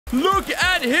Look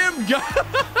at him go.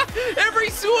 Every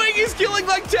swing is killing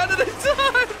like 10 at a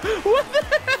time. What the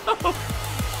hell?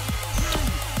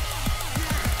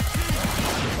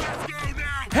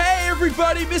 Hey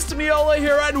everybody, Mr. Miolo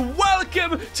here, and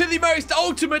welcome to the most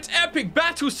ultimate epic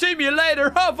battle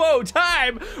simulator of all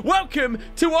time. Welcome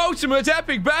to Ultimate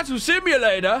Epic Battle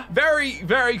Simulator. Very,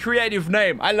 very creative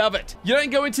name. I love it. You don't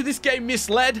go into this game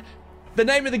misled. The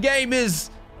name of the game is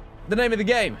the name of the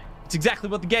game. It's exactly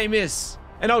what the game is.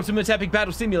 An Ultimate Epic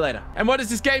Battle Simulator. And what does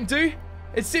this game do?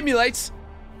 It simulates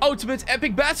ultimate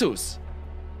epic battles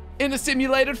in a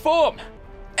simulated form.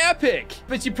 Epic!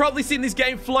 But you've probably seen this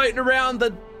game floating around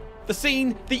the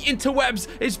scene, the interwebs.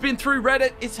 It's been through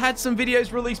Reddit. It's had some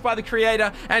videos released by the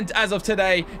creator. And as of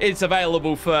today, it's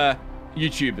available for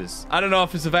YouTubers. I don't know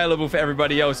if it's available for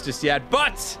everybody else just yet.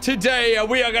 But today,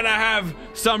 we are going to have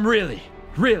some really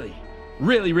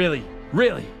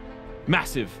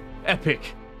massive,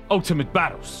 epic, ultimate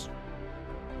battles.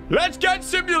 Let's get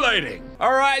simulating.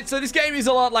 All right, so this game is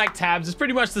a lot like tabs. It's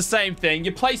pretty much the same thing.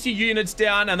 You place your units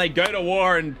down and they go to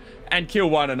war and kill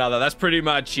one another. That's pretty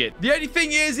much it. The only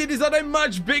thing is, it is on a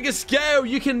much bigger scale.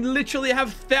 You can literally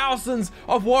have thousands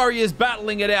of warriors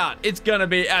battling it out. It's gonna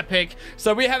be epic.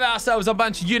 So we have ourselves a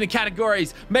bunch of unit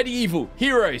categories: medieval,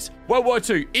 heroes, World War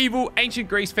II, evil, ancient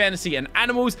Greece, fantasy, and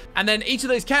animals. And then each of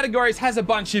those categories has a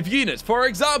bunch of units. For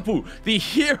example, the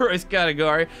heroes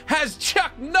category has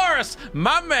Chuck Norris,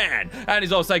 my man. And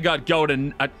he's also got a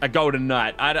golden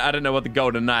knight. I don't know what the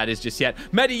golden knight is just yet.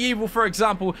 Medieval, for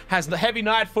example, has the heavy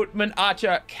knight, footman,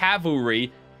 archer,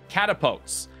 cavalry,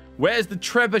 catapults. Where's the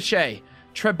trebuchet?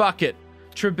 Trebuchet?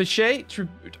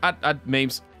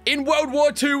 Memes. In World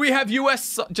War II, we have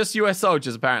just US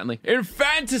soldiers, apparently. In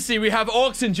fantasy, we have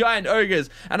orcs and giant ogres.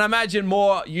 And I imagine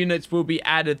more units will be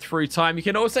added through time. You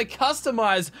can also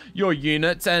customize your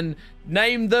units and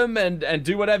name them and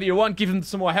do whatever you want. Give them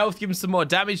some more health, give them some more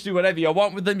damage, do whatever you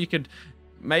want with them. You could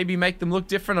maybe make them look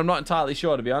different. I'm not entirely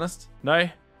sure, to be honest. No?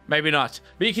 Maybe not.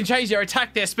 But you can change their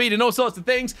attack, their speed, and all sorts of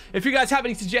things. If you guys have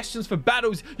any suggestions for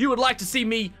battles you would like to see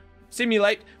me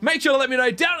simulate, make sure to let me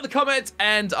know down in the comments,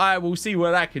 and I will see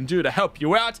what I can do to help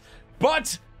you out.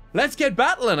 But let's get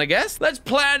battling, I guess. Let's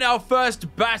plan our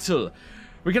first battle.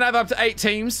 We can have up to 8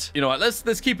 teams. You know what?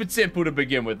 Let's keep it simple to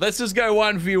begin with. Let's just go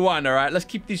 1v1, all right? Let's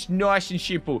keep this nice and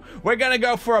simple. We're gonna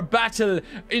go for a battle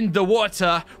in the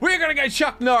water. We're gonna go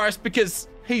Chuck Norris because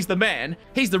he's the man.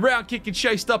 He's the round-kicking,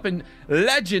 show-stopping,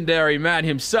 legendary man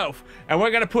himself. And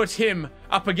we're going to put him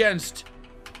up against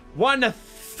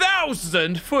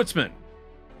 1,000 footmen.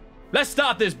 Let's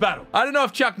start this battle. I don't know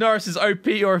if Chuck Norris is OP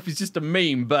or if he's just a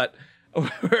meme, but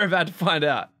we're about to find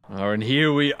out. Oh, and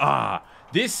here we are.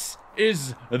 This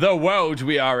is the world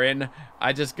we are in.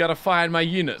 I just got to find my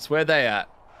units. Where they at?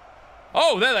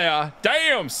 Oh, there they are.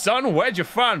 Damn, son. Where'd you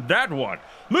find that one?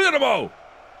 Look at them all.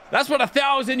 That's what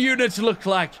 1,000 units look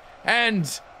like, and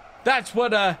that's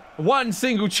what one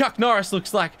single Chuck Norris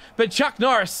looks like. But Chuck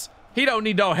Norris, he don't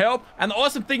need no help. And the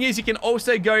awesome thing is you can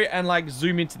also go and like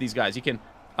zoom into these guys. You can,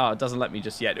 oh, it doesn't let me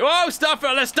just yet. Oh, stop it,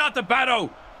 let's start the battle.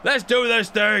 Let's do this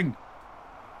thing.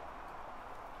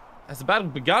 Has the battle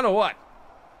begun or what?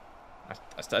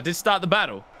 I did start the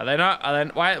battle. Are they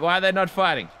not, why are they not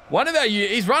fighting? One of our,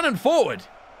 he's running forward.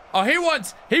 Oh, he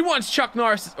wants Chuck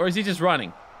Norris, or is he just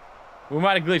running? We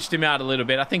might have glitched him out a little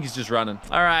bit. I think he's just running.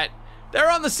 All right.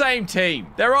 They're on the same team.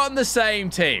 They're on the same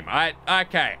team. All right.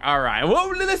 Okay. All right. Well,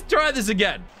 let's try this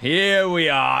again. Here we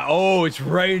are. Oh, it's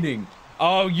raining.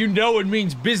 Oh, you know it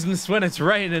means business when it's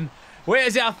raining.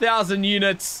 Where's our 1,000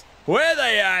 units? Where are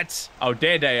they at? Oh,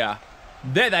 there they are.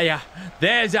 There they are.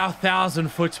 There's our 1,000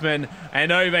 footmen.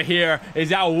 And over here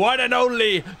is our one and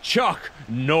only Chuck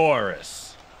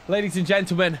Norris. Ladies and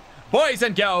gentlemen, boys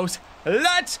and girls,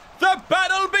 let the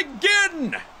battle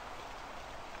begin!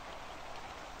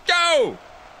 Go!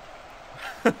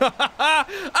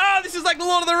 Ah, this is like the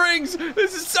Lord of the Rings!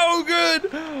 This is so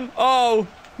good! Oh,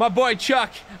 my boy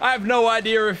Chuck. I have no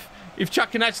idea if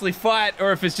Chuck can actually fight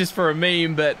or if it's just for a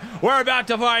meme, but we're about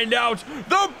to find out.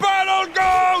 The battle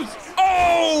goes!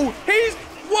 Oh,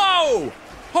 whoa!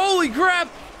 Holy crap!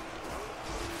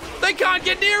 They can't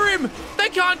get near him! They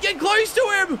can't get close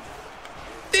to him!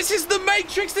 This is the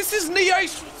Matrix. This is Neo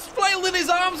flailing his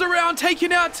arms around,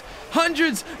 taking out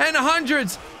hundreds and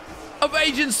hundreds of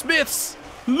Agent Smiths.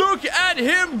 Look at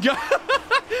him go.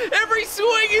 Every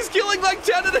swing is killing like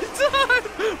 10 at a time.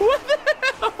 What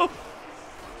the hell?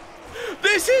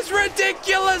 This is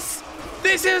ridiculous.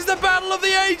 This is the battle of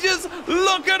the ages.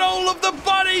 Look at all of the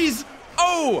bodies.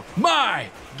 Oh my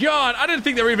God. I didn't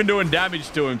think they were even doing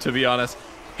damage to him, to be honest.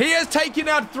 He has taken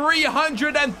out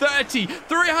 330,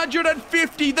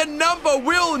 350. The number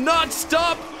will not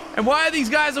stop. And why are these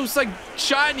guys all so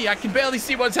shiny? I can barely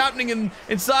see what's happening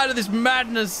inside of this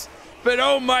madness. But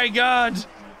oh my God,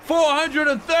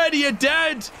 430 are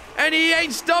dead, and he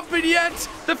ain't stopping yet.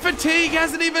 The fatigue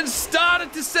hasn't even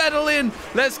started to settle in.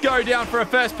 Let's go down for a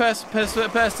first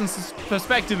person's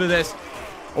perspective of this.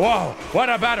 Whoa, what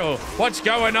a battle. What's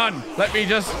going on? Let me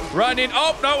just run in.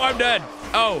 Oh, no, I'm dead.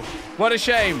 Oh, what a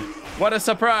shame. What a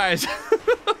surprise.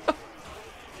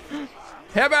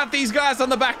 How about these guys on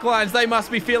the back lines? They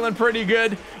must be feeling pretty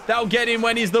good. They'll get him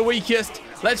when he's the weakest.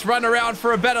 Let's run around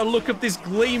for a better look at this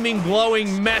gleaming,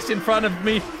 glowing mess in front of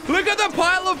me. Look at the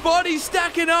pile of bodies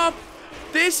stacking up.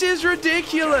 This is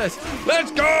ridiculous.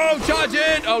 Let's go, charge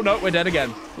it. Oh, no, we're dead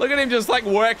again. Look at him just like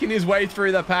working his way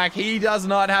through the pack. He does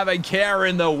not have a care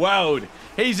in the world.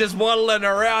 He's just waddling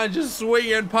around, just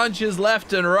swinging punches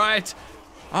left and right.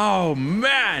 Oh,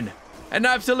 man. An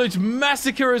absolute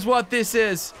massacre is what this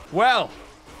is. Well,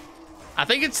 I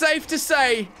think it's safe to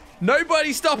say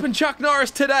nobody's stopping Chuck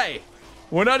Norris today.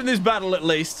 We're not in this battle, at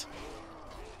least.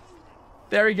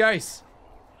 There he goes.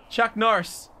 Chuck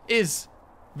Norris is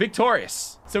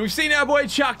victorious. So we've seen our boy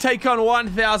Chuck take on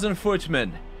 1,000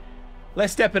 footmen.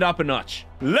 Let's step it up a notch.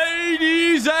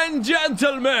 Ladies and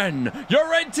gentlemen,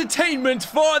 your entertainment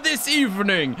for this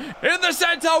evening. In the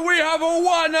center, we have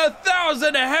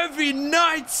 1,000 heavy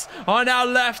knights. On our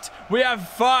left, we have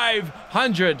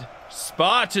 500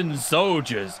 Spartan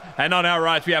soldiers. And on our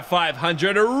right, we have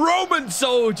 500 Roman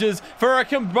soldiers for a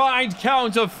combined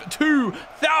count of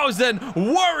 2,000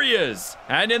 warriors.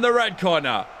 And in the red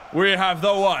corner, we have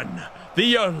the one,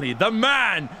 the only, the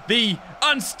man, the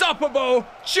unstoppable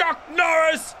Chuck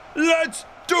Norris. Let's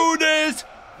do this.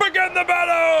 Begin the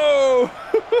battle.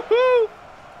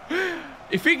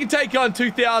 If he can take on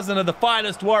 2,000 of the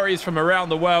finest warriors from around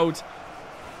the world,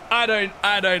 I don't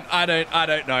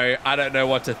know. I don't know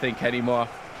what to think anymore.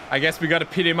 I guess we got to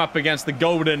pit him up against the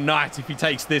Golden Knight if he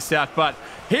takes this out. But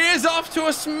he is off to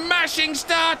a smashing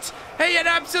start. Hey, an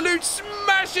absolute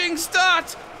smashing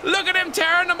start. Look at him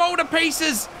tearing them all to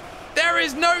pieces. There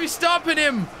is no stopping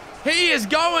him. He is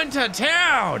going to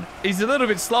town. He's a little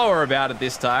bit slower about it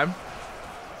this time.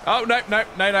 Oh, no.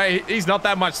 He's not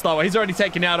that much slower. He's already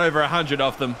taken out over 100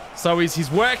 of them. So he's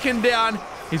working down.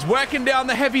 He's working down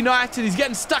the heavy knights, and he's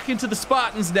getting stuck into the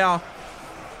Spartans now.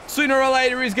 Sooner or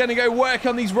later, he's going to go work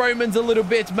on these Romans a little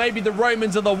bit. Maybe the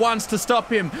Romans are the ones to stop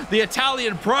him. The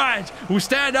Italian pride will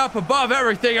stand up above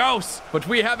everything else. But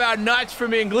we have our knights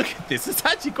from England. Look at this. It's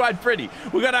actually quite pretty.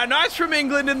 We got our knights from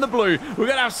England in the blue. We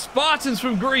got our Spartans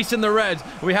from Greece in the red.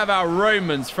 We have our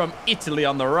Romans from Italy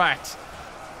on the right.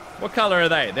 What color are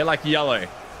they? They're like yellow.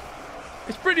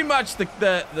 It's pretty much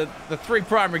the three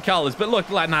primary colors. But look,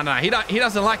 like, no, he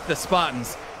doesn't like the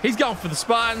Spartans. He's going for the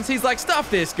Spartans. He's like, stuff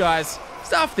this, guys.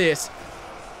 Stuff this.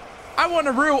 I want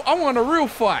a real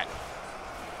fight.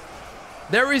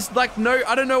 There is like no,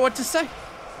 I don't know what to say.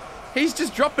 He's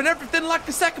just dropping everything like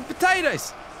a sack of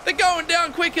potatoes. They're going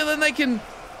down quicker than they can.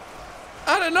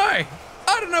 I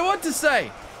don't know what to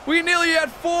say. We nearly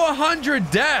had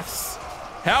 400 deaths.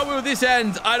 How will this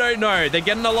end? I don't know. They're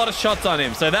getting a lot of shots on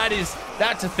him, so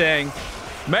that's a thing.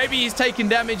 Maybe he's taking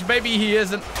damage, maybe he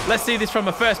isn't. Let's see this from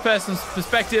a first person's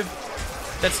perspective.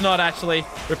 That's not actually.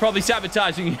 We're probably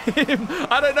sabotaging him.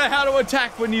 I don't know how to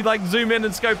attack when you like zoom in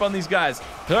and scope on these guys.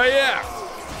 So yeah,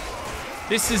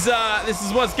 this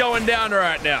is what's going down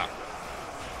right now.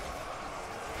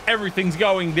 Everything's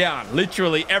going down.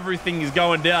 Literally everything is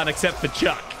going down except for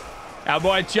Chuck. Our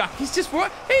boy Chuck, he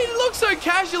looks so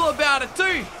casual about it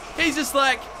too. He's just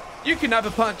like, you can have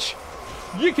a punch.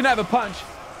 You can have a punch.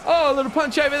 Oh, a little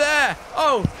punch over there.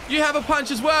 Oh, you have a punch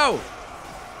as well.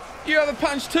 You have a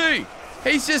punch too.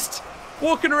 He's just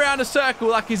walking around a circle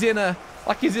like he's in a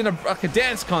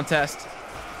dance contest.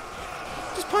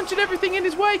 Just punching everything in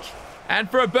his wake. And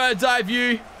for a bird's eye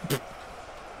view,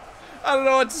 I don't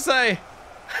know what to say.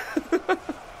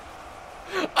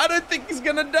 I don't think he's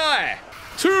gonna die.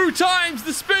 2 times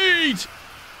the speed.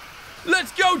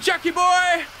 Let's go, Chucky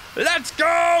boy. Let's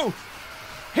go.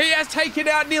 He has taken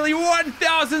out nearly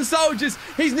 1,000 soldiers.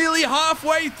 He's nearly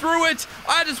halfway through it.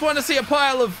 I just want to see a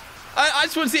pile of... I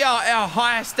just want to see how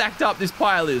high stacked up this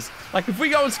pile is. Like, if we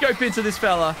go and scope into this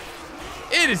fella,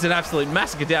 it is an absolute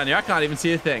massacre down here. I can't even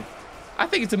see a thing. I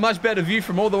think it's a much better view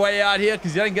from all the way out here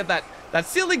because you don't get that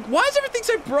ceiling. Why is everything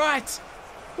so bright?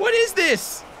 What is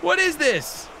this? What is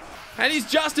this? And he's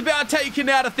just about taken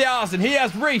out 1,000. He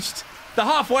has reached the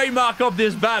halfway mark of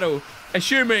this battle,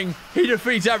 assuming he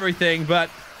defeats everything, but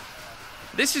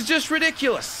this is just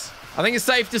ridiculous. I think it's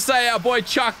safe to say our boy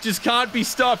Chuck just can't be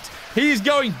stopped. He's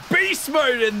going beast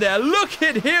mode in there. Look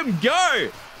at him go.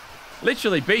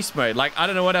 Literally beast mode. Like, I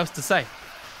don't know what else to say.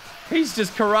 He's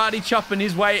just karate chopping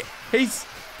his way. He's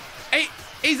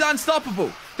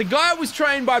unstoppable. The guy was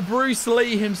trained by Bruce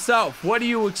Lee himself. What do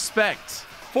you expect?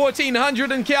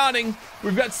 1,400 and counting.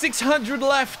 We've got 600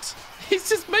 left. He's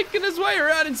just making his way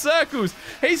around in circles.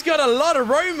 He's got a lot of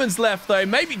Romans left, though.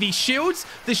 Maybe these shields?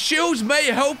 The shields may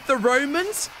help the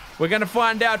Romans? We're going to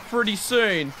find out pretty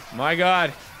soon. My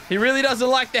God. He really doesn't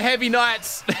like the heavy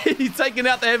knights. He's taking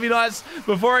out the heavy knights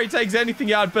before he takes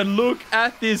anything out. But look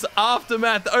at this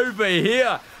aftermath over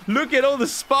here. Look at all the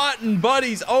Spartan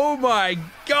bodies. Oh, my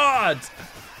God.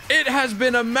 It has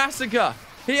been a massacre.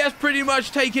 He has pretty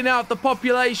much taken out the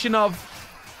population of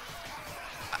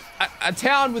a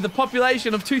town with a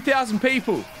population of 2,000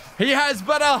 people. He has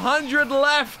but 100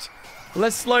 left.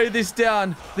 Let's slow this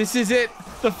down. This is it.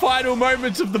 The final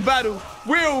moments of the battle.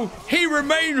 Will he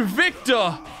remain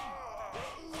victor?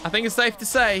 I think it's safe to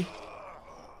say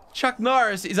Chuck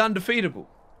Norris is undefeatable.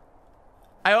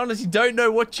 I honestly don't know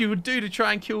what you would do to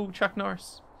try and kill Chuck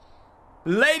Norris.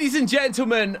 Ladies and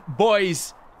gentlemen,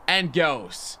 boys and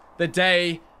girls, the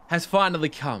day has finally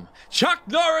come. Chuck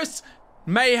Norris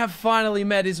may have finally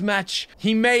met his match.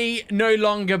 He may no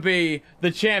longer be the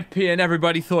champion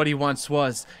everybody thought he once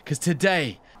was. Because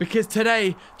today,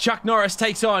 Chuck Norris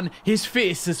takes on his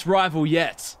fiercest rival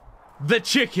yet. The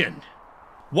chicken.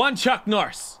 One Chuck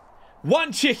Norris.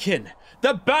 One chicken.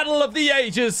 The battle of the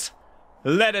ages.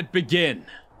 Let it begin.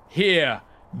 Here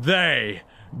they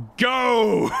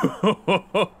go.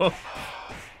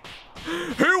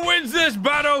 Who wins this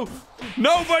battle?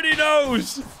 Nobody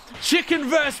knows. Chicken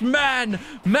versus man.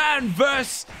 Man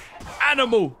versus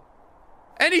animal.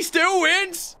 And he still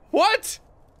wins? What?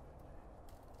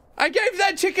 I gave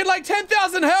that chicken like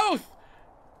 10,000 health.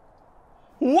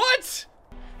 What?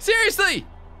 Seriously?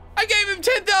 I gave him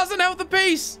 10,000 health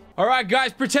apiece. All right,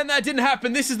 guys, pretend that didn't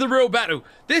happen. This is the real battle.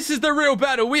 This is the real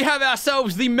battle. We have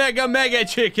ourselves the mega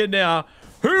chicken now.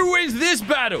 Who wins this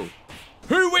battle?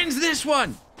 Who wins this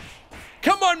one?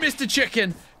 Come on, Mr.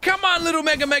 Chicken. Come on, little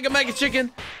mega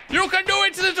chicken. You can do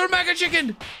it, little mega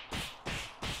chicken.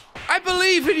 I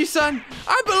believe in you, son.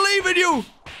 I believe in you.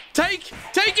 Take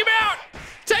him out.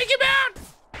 Take him out.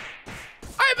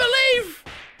 I believe.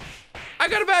 I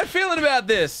got a bad feeling about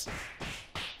this.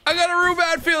 I got a real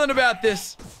bad feeling about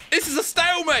this. This is a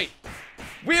stalemate.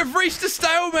 We have reached a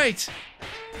stalemate.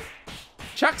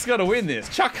 Chuck's got to win this.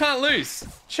 Chuck can't lose.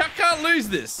 Chuck can't lose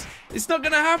this. It's not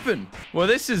going to happen. Well,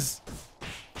 this is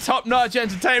top-notch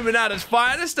entertainment at its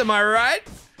finest. Am I right?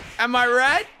 Am I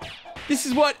right? This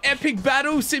is what epic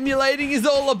battle simulating is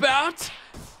all about.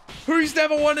 Who's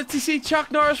never wanted to see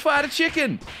Chuck Norris fight a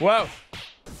chicken? Well,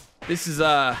 this is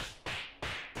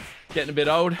getting a bit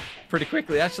old pretty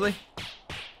quickly, actually.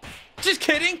 Just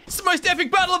kidding. It's the most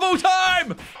epic battle of all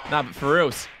time. Nah, but for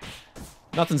reals,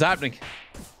 nothing's happening.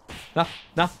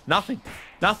 Nothing.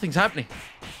 Nothing's happening.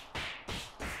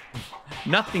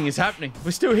 Nothing is happening. We're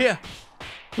still here.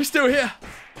 We're still here.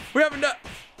 We haven't done...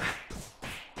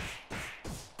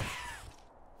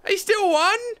 He still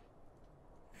won?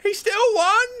 He still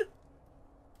won?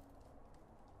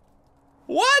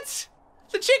 What?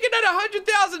 The chicken had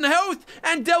 100,000 health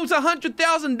and dealt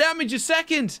 100,000 damage a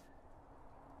second.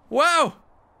 Wow.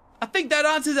 I think that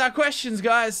answers our questions,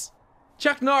 guys.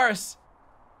 Chuck Norris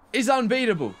is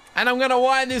unbeatable. And I'm gonna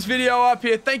wind this video up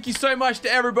here. Thank you so much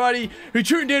to everybody who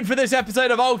tuned in for this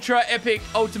episode of Ultra Epic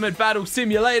Ultimate Battle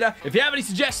Simulator. If you have any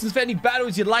suggestions for any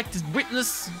battles you'd like to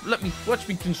witness, watch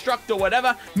me construct or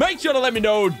whatever, make sure to let me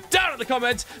know down in the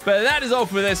comments. But that is all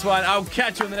for this one. I'll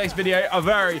catch you in the next video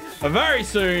very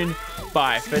soon.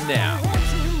 Bye for now.